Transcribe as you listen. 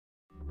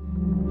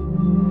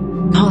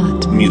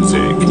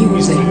Music.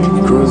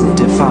 Groove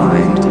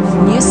defined.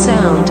 New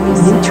sound,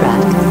 new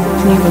track,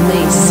 new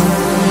release.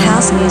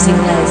 House music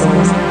label.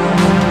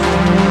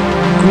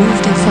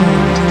 Groove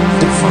defined.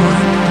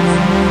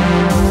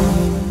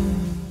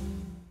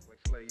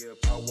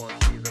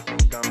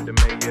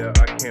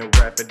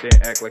 Then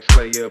act like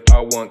Slayer. I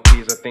want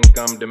keys, I think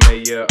I'm the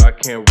mayor. I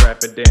can't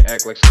rap it, then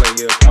act like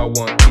Slayer. I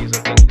want keys, I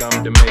think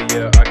I'm the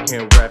mayor. I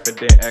can't rap it,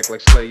 then act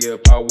like Slayer.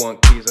 I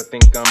want keys, I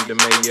think I'm the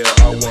mayor.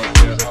 I want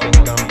keys, I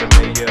think I'm the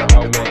mayor.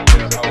 I want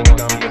keys, I think I'm the mayor. I want keys, I think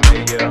I'm the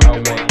mayor. I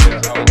want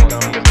keys, I think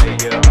I'm the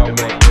mayor. I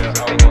want mayor.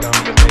 I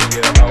want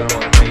mayor. I want mayor. I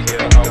want mayor. I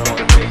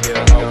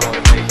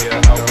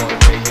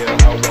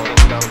want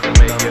I'm the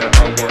mayor.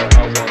 I want I'm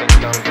the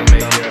mayor.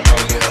 I want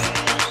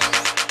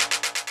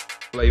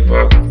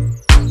flavor.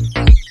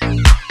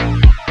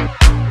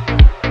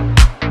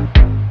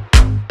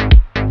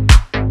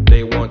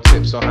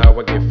 Tips on how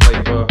I get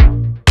flavor.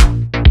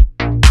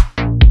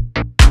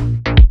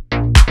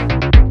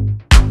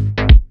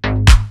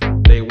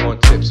 They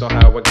want tips on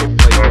how I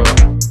get flavor.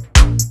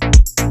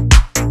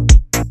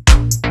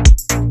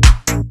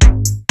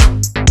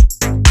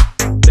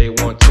 They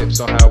want tips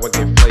on how I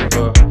get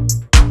flavor.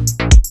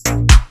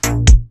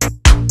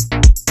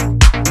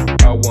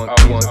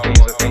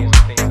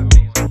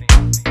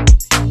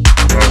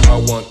 I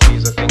want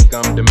keys, I think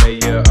I'm the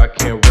mayor. I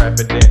can't rap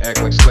it, then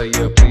act like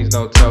Slayer. Please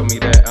don't tell me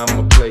that I'm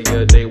a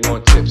player. They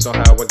want tips on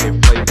how I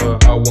get flavor.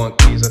 I want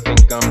keys, I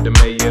think I'm the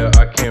mayor.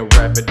 I can't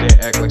rap it, then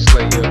act like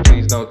Slayer.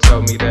 Please don't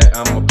tell me that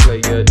I'm a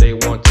player. They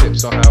want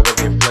tips on how I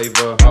get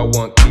flavor. I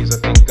want keys, I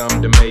think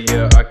I'm the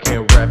mayor. I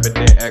can't rap it,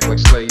 then act like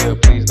Slayer.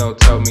 Please don't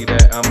tell me